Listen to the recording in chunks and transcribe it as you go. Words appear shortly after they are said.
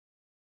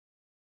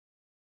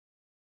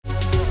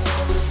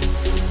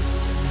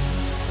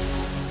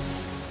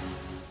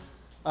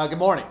Good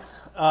morning.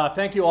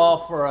 Thank you all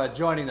for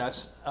joining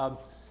us.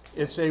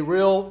 It's a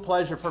real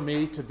pleasure for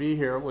me to be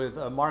here with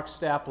Mark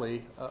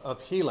Stapley of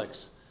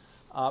Helix,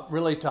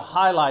 really to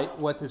highlight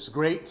what this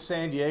great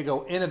San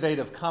Diego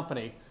innovative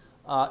company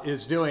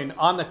is doing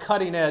on the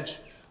cutting edge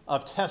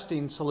of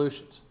testing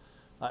solutions.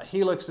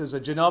 Helix is a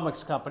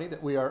genomics company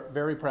that we are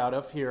very proud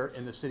of here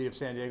in the city of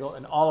San Diego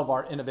and all of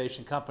our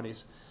innovation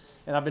companies.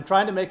 And I've been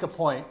trying to make a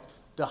point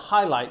to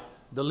highlight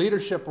the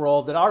leadership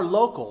role that our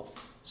local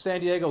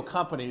San Diego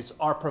companies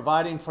are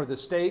providing for the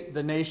state,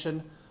 the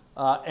nation,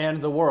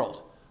 and the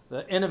world.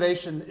 The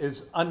innovation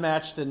is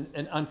unmatched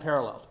and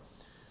unparalleled.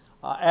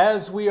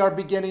 As we are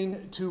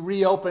beginning to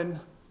reopen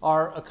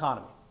our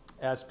economy,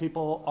 as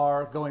people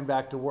are going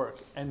back to work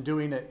and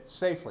doing it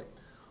safely,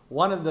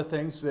 one of the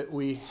things that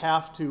we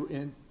have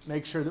to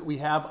make sure that we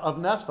have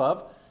enough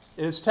of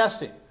is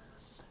testing.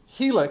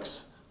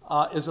 Helix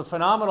is a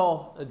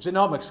phenomenal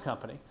genomics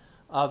company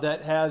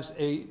that has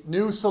a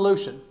new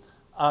solution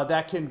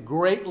that can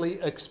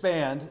greatly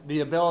expand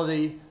the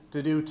ability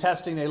to do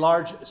testing, a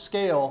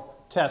large-scale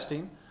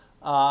testing,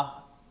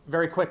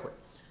 very quickly.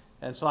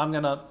 And so I'm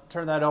going to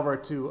turn that over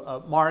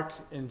to Mark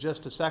in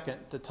just a second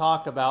to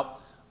talk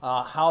about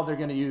how they're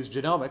going to use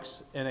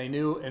genomics in a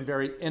new and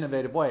very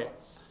innovative way.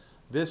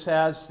 This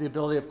has the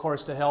ability, of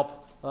course, to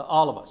help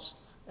all of us.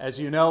 As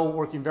you know,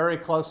 working very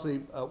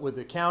closely with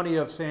the County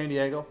of San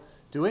Diego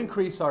to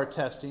increase our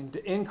testing,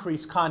 to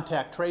increase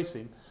contact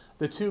tracing,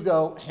 the two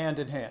go hand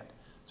in hand.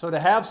 So to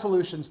have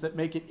solutions that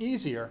make it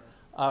easier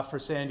for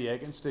San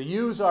Diegans to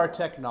use our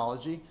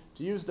technology,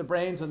 to use the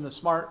brains and the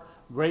smart,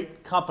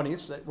 great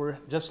companies that were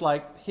just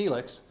like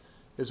Helix,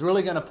 is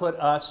really going to put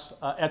us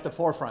at the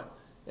forefront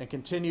and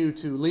continue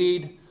to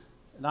lead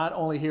not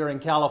only here in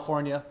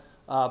California,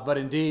 but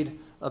indeed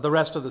the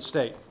rest of the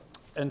state.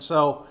 And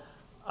so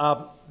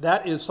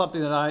that is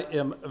something that I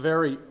am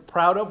very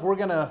proud of. We're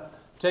going to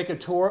take a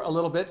tour a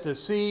little bit to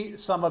see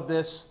some of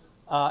this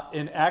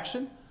in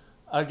action.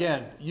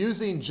 Again,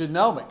 using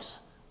genomics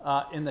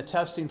in the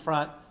testing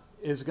front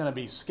is going to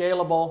be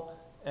scalable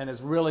and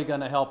is really going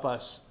to help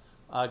us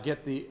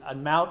get the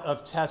amount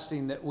of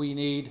testing that we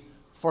need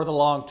for the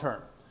long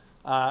term.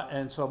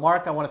 And so,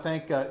 Mark, I want to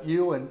thank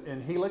you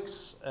and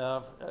Helix.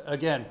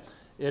 Again,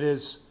 it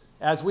is,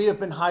 as we have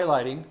been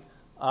highlighting,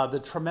 the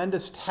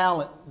tremendous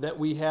talent that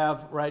we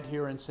have right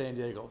here in San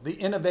Diego, the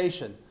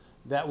innovation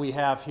that we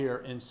have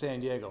here in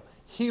San Diego.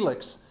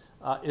 Helix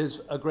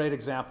is a great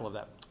example of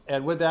that.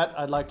 And with that,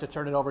 I'd like to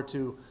turn it over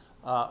to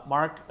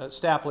Mark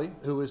Stapley,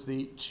 who is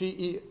the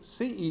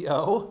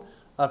CEO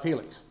of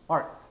Helix.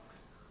 Mark.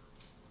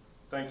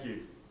 Thank you.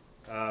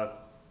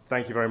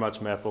 Thank you very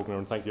much, Mayor Faulconer,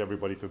 and thank you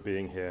everybody for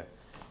being here.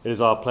 It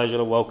is our pleasure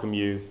to welcome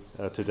you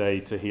today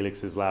to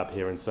Helix's lab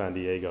here in San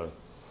Diego.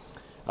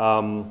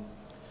 You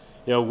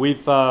know,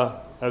 we've,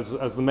 as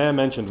the mayor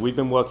mentioned, we've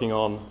been working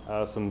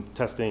on some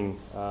testing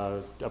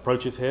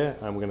approaches here,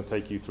 and we're going to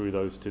take you through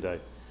those today.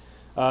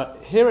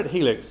 Here at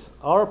Helix,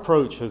 our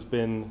approach has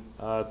been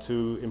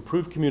to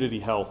improve community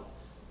health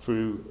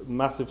through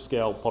massive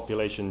scale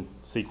population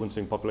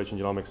sequencing, population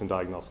genomics, and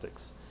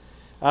diagnostics.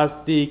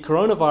 As the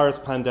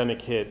coronavirus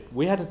pandemic hit,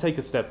 we had to take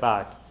a step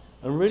back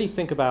and really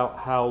think about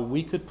how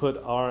we could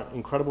put our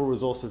incredible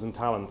resources and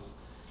talents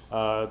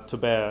to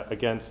bear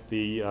against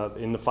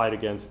in the fight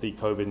against the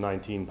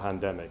COVID-19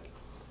 pandemic.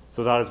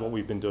 So that is what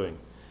we've been doing.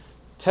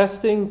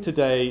 Testing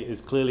today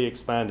is clearly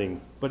expanding,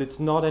 but it's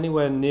not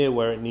anywhere near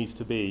where it needs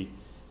to be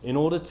in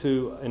order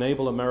to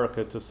enable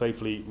America to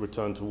safely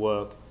return to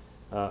work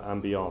and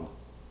beyond.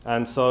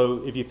 And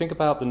so if you think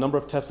about the number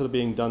of tests that are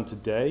being done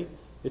today,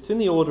 it's in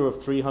the order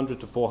of 300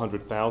 to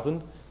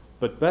 400,000,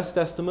 but best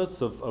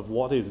estimates of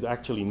what is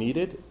actually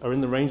needed are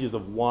in the ranges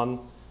of 1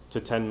 to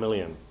 10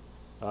 million,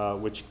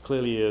 which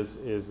clearly is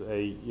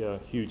a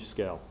huge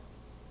scale.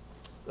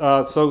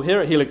 So here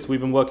at Helix, we've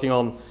been working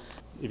on,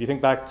 if you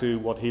think back to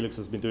what Helix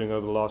has been doing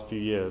over the last few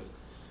years,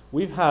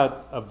 we've had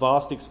a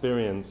vast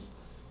experience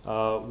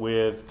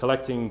with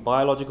collecting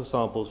biological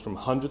samples from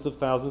hundreds of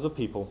thousands of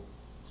people,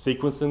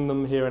 sequencing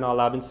them here in our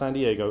lab in San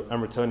Diego,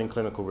 and returning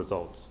clinical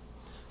results.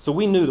 So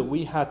we knew that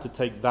we had to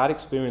take that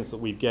experience that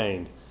we've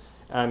gained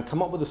and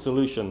come up with a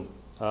solution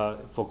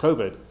for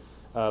COVID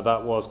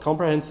that was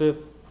comprehensive,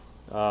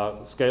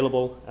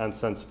 scalable, and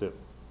sensitive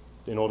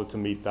in order to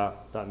meet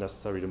that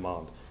necessary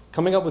demand.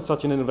 Coming up with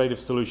such an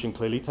innovative solution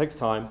clearly takes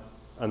time,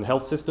 and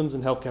health systems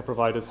and healthcare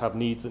providers have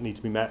needs that need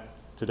to be met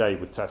today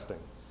with testing.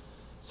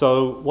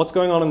 So what's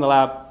going on in the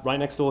lab right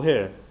next door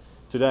here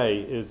today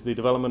is the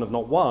development of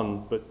not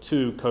one, but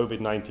 2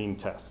 COVID-19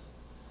 tests.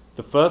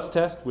 The first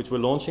test, which we're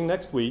launching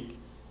next week,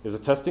 is a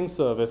testing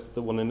service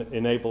that will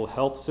enable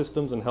health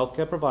systems and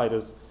healthcare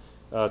providers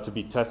to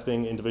be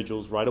testing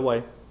individuals right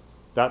away.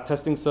 That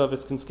testing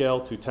service can scale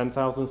to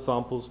 10,000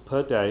 samples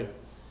per day.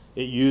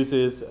 It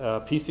uses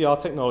PCR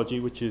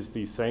technology, which is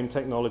the same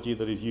technology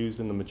that is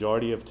used in the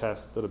majority of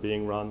tests that are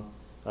being run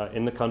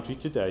in the country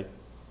today.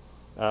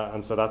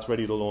 And so that's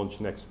ready to launch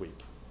next week.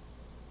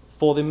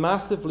 For the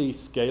massively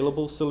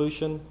scalable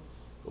solution,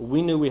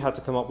 we knew we had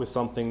to come up with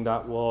something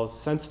that was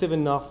sensitive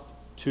enough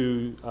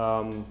to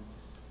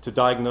to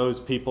diagnose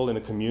people in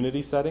a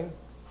community setting,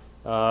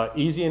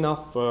 easy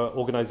enough for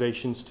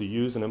organizations to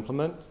use and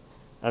implement,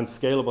 and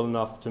scalable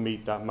enough to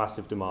meet that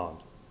massive demand.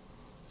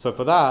 So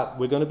for that,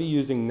 we're going to be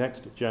using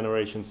next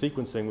generation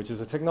sequencing, which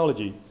is a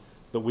technology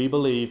that we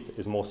believe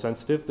is more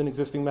sensitive than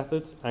existing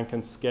methods and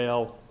can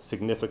scale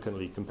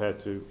significantly compared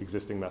to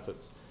existing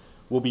methods.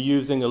 We'll be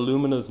using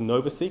Illumina's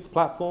NovaSeq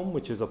platform,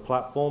 which is a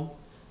platform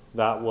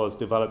that was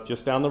developed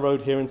just down the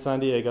road here in San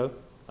Diego,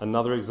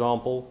 another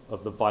example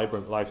of the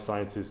vibrant life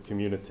sciences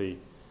community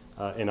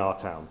in our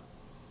town.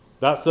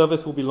 That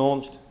service will be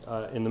launched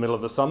in the middle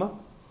of the summer,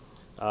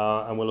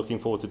 and we're looking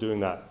forward to doing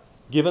that.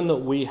 Given that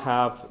we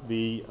have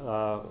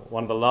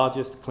one of the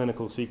largest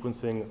clinical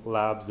sequencing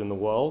labs in the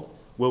world,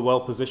 we're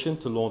well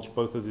positioned to launch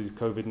both of these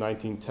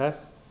COVID-19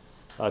 tests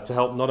to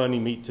help not only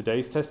meet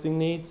today's testing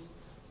needs,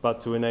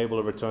 but to enable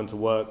a return to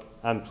work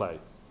and play.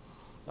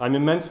 I'm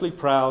immensely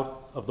proud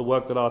of the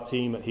work that our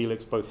team at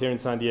Helix, both here in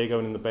San Diego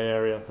and in the Bay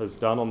Area, has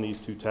done on these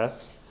two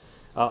tests.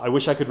 I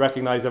wish I could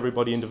recognize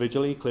everybody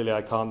individually. Clearly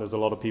I can't. There's a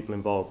lot of people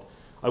involved.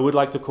 I would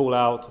like to call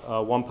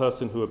out one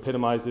person who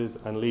epitomizes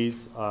and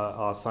leads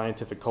our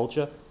scientific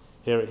culture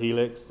here at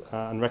Helix,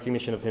 and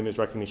recognition of him is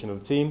recognition of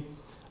the team,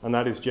 and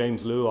that is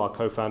James Liu, our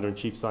co-founder and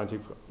chief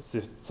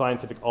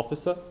scientific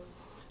officer,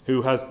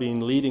 who has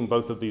been leading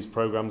both of these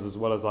programs as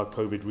well as our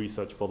COVID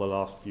research for the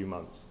last few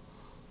months.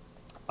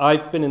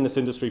 I've been in this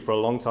industry for a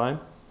long time,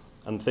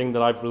 and the thing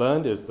that I've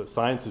learned is that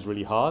science is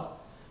really hard.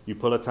 You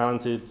put a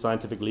talented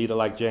scientific leader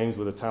like James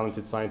with a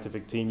talented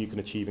scientific team, you can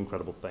achieve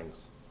incredible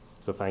things.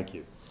 So thank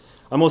you.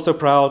 I'm also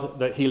proud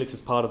that Helix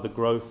is part of the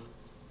growth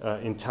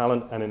in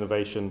talent and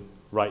innovation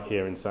right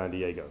here in San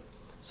Diego.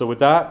 So with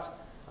that,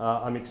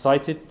 I'm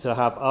excited to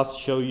have us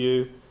show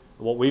you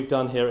what we've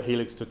done here at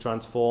Helix to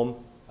transform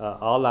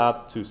our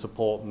lab to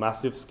support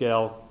massive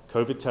scale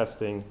COVID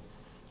testing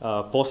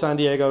for San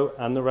Diego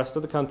and the rest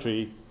of the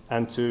country,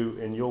 and to,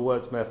 in your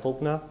words, Mayor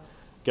Faulconer,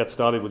 get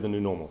started with the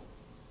new normal.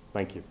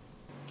 Thank you.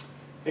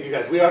 Thank you,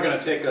 guys. We are going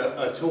to take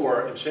a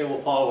tour, and Shay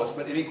will follow us,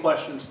 but any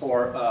questions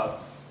for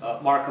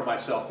Mark or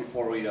myself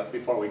before we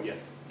begin?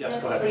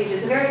 Yes, go ahead. Please.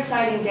 It's a very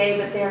exciting day,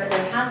 but there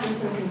has been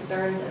some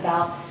concerns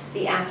about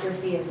the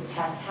accuracy of the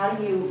tests. How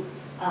do you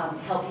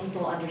help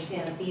people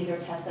understand that these are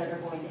tests that are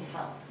going to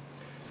help?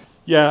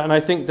 Yeah, and I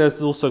think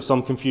there's also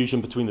some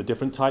confusion between the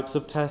different types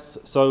of tests.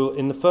 So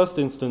in the first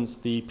instance,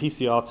 the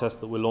PCR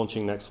test that we're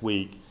launching next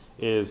week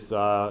is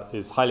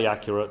highly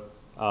accurate.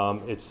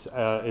 It's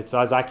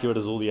as accurate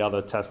as all the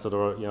other tests that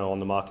are on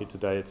the market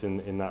today. It's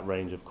in that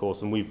range, of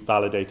course, and we've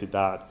validated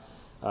that.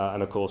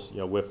 And of course,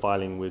 we're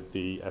filing with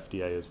the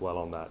FDA as well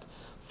on that.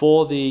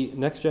 For the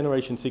next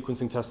generation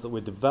sequencing test that we're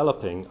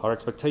developing, our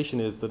expectation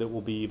is that it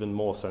will be even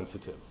more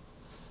sensitive.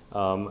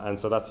 And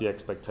so that's the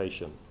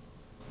expectation.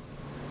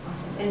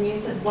 Awesome. And you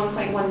said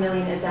 1.1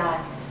 million, is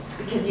that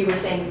because you were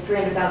saying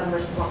 300,000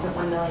 versus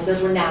 1.1 million?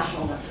 Those were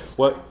national numbers.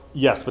 Well,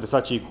 yes, but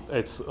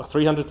it's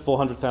 300 to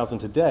 400,000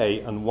 today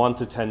and 1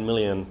 to 10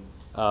 million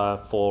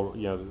for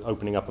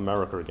opening up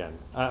America again.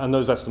 And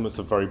those estimates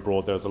are very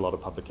broad. There's a lot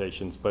of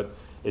publications, but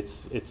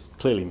it's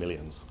clearly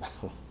millions.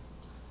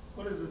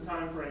 What is the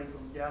time frame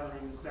from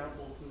gathering the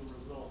sample to the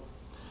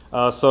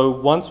result? So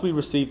once we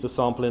receive the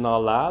sample in our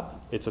lab,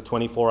 it's a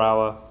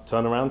 24-hour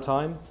turnaround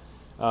time.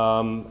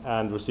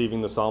 And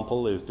receiving the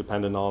sample is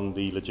dependent on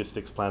the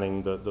logistics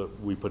planning that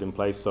we put in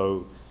place.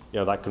 So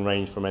that can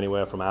range from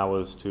anywhere from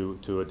hours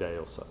to a day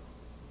or so.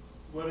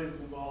 What is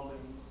involved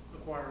in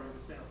acquiring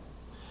the sample?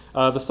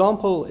 The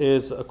sample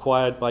is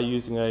acquired by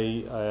using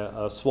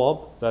a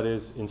swab that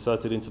is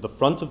inserted into the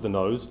front of the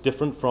nose,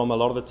 different from a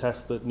lot of the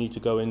tests that need to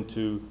go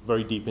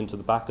very deep into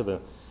the back of the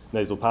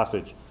nasal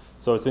passage.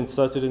 So it's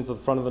inserted into the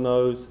front of the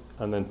nose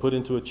and then put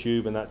into a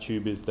tube, and that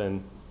tube is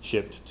then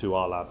shipped to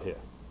our lab here.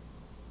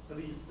 Are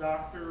these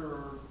doctor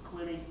or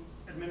clinic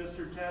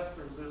administered tests,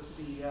 or is this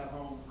the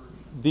at-home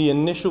version? The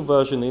initial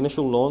version, the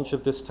initial launch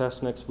of this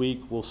test next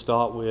week will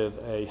start with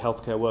a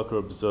healthcare worker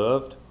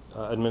observed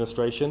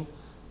administration.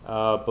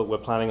 But we're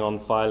planning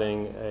on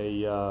filing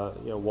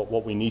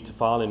what we need to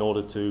file in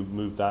order to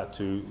move that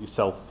to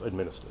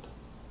self-administered.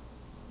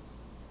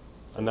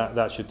 And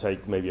that should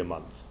take maybe a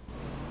month.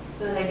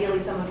 So then ideally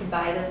someone could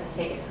buy this and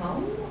take it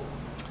home?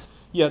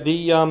 Yeah,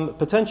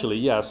 potentially,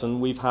 yes. And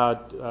we've had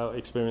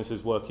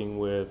experiences working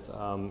with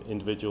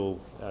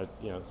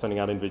sending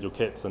out individual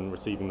kits and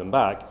receiving them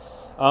back.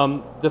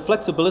 The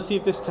flexibility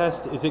of this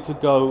test is it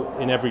could go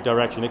in every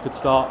direction. It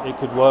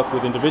could work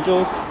with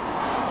individuals.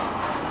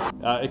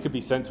 It could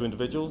be sent to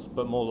individuals,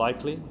 but more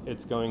likely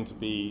it's going to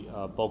be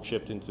bulk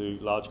shipped into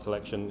large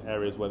collection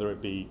areas, whether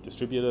it be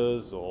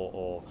distributors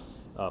or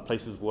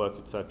places of work,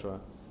 etc.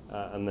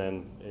 And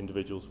then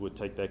individuals would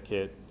take their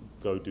kit,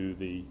 go do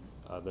the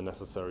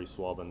necessary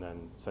swab, and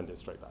then send it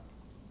straight back.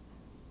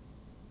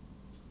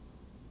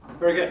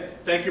 Very good.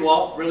 Thank you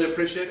all. Really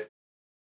appreciate it.